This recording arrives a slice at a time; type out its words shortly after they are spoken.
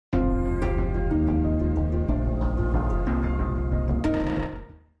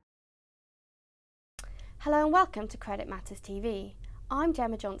Hello and welcome to Credit Matters TV. I'm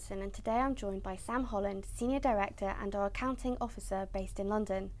Gemma Johnson and today I'm joined by Sam Holland, Senior Director and our Accounting Officer based in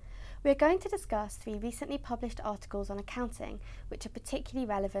London. We're going to discuss 3 recently published articles on accounting which are particularly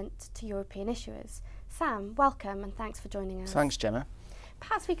relevant to European issuers. Sam, welcome and thanks for joining us. Thanks, Gemma.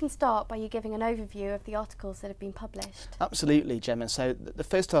 Perhaps we can start by you giving an overview of the articles that have been published. Absolutely, Gemma. So the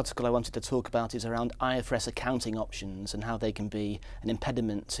first article I wanted to talk about is around IFRS accounting options and how they can be an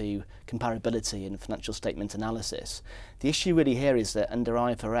impediment to comparability in financial statement analysis. The issue really here is that under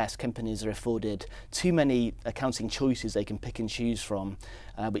IFRS, companies are afforded too many accounting choices they can pick and choose from,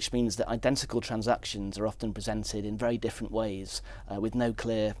 which means that identical transactions are often presented in very different ways with no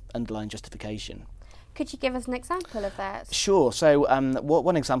clear underlying justification. Could you give us an example of that? Sure. So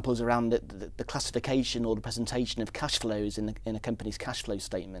one example is around the classification or the presentation of cash flows in a company's cash flow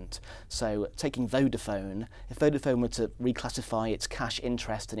statement. So taking Vodafone, if Vodafone were to reclassify its cash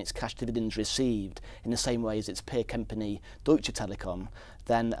interest and its cash dividends received in the same way as its peer company Deutsche Telekom,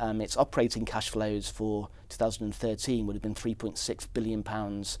 then its operating cash flows for 2013 would have been £3.6 billion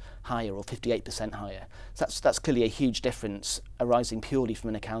higher, or 58% higher. So that's clearly a huge difference arising purely from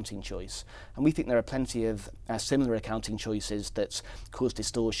an accounting choice. And we think there are plenty of similar accounting choices that cause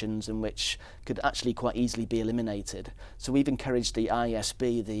distortions and which could actually quite easily be eliminated. So we've encouraged the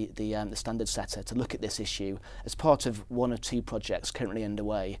IASB, the standard setter, to look at this issue as part of 1 or 2 projects currently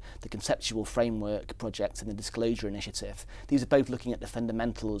underway, the Conceptual Framework Project and the Disclosure Initiative. These are both looking at the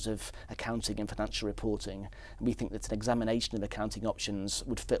fundamentals of accounting and financial reporting, and we think that an examination of accounting options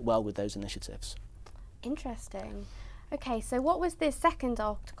would fit well with those initiatives. Interesting. Okay, so what was the second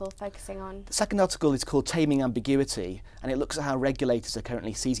article focusing on? The second article is called Taming Ambiguity, and it looks at how regulators are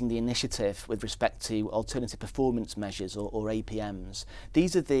currently seizing the initiative with respect to alternative performance measures, or APMs.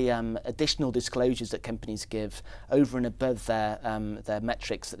 These are the additional disclosures that companies give over and above their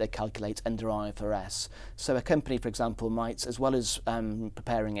metrics that they calculate under IFRS. So a company, for example, might, as well as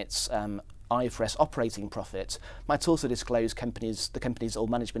preparing its IFRS operating profit, might also disclose the company's or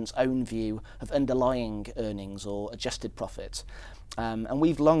management's own view of underlying earnings or adjusted profit. And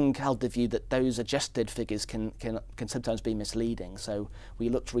we've long held the view that those adjusted figures can sometimes be misleading. So we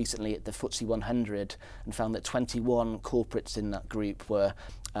looked recently at the FTSE 100 and found that 21 corporates in that group were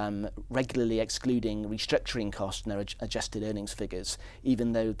regularly excluding restructuring costs in their adjusted earnings figures,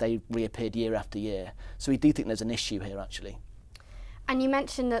 even though they reappeared year after year. So we do think there's an issue here, actually. And you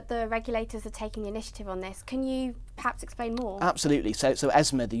mentioned that the regulators are taking the initiative on this. Can you perhaps explain more? Absolutely. So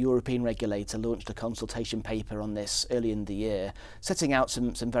ESMA, the European regulator, launched a consultation paper on this early in the year, setting out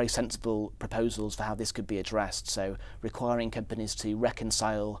some very sensible proposals for how this could be addressed. So requiring companies to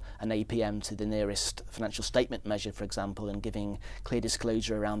reconcile an APM to the nearest financial statement measure, for example, and giving clear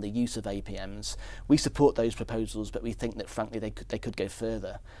disclosure around the use of APMs. We support those proposals, but we think that, frankly, they could go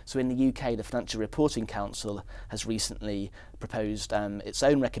further. So in the UK, the Financial Reporting Council has recently proposed its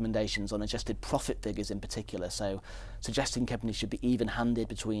own recommendations on adjusted profit figures in particular, so suggesting companies should be even-handed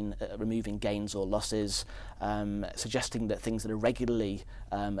between removing gains or losses, suggesting that things that are regularly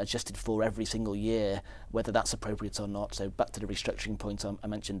adjusted for every single year, whether that's appropriate or not. So back to the restructuring point I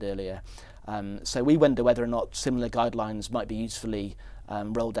mentioned earlier. So we wonder whether or not similar guidelines might be usefully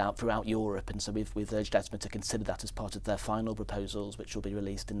rolled out throughout Europe, and so we've urged ESMA to consider that as part of their final proposals, which will be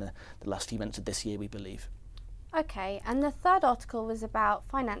released in the last few months of this year, we believe. Okay, and the third article was about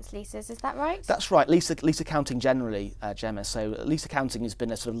finance leases, is that right? That's right, lease accounting generally, Gemma. So lease accounting has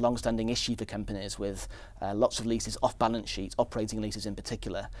been a sort of long-standing issue for companies with lots of leases off balance sheet, operating leases in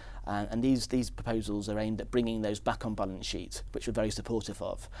particular. And these proposals are aimed at bringing those back on balance sheet, which we're very supportive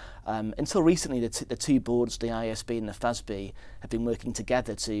of. Until recently, the 2 boards, the IASB and the FASB, have been working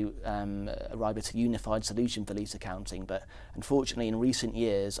together to arrive at a unified solution for lease accounting. But unfortunately, in recent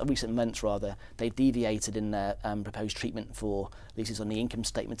months, they've deviated in their proposed treatment for leases on the income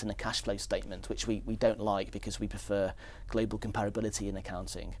statement and the cash flow statement, which we don't like because we prefer global comparability in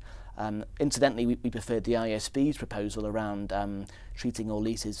accounting. Incidentally, we preferred the IASB's proposal around treating all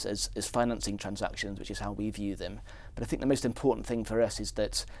leases as financing transactions, which is how we view them. But I think the most important thing for us is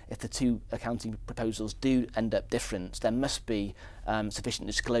that if the 2 accounting proposals do end up different, there must be sufficient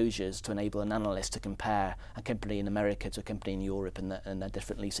disclosures to enable an analyst to compare a company in America to a company in Europe and their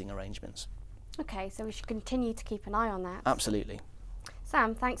different leasing arrangements. Okay, so we should continue to keep an eye on that. Absolutely.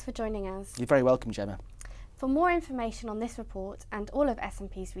 Sam, thanks for joining us. You're very welcome, Gemma. For more information on this report and all of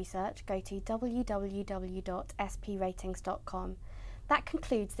S&P's research, go to www.spratings.com. That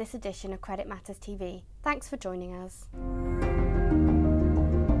concludes this edition of Credit Matters TV. Thanks for joining us.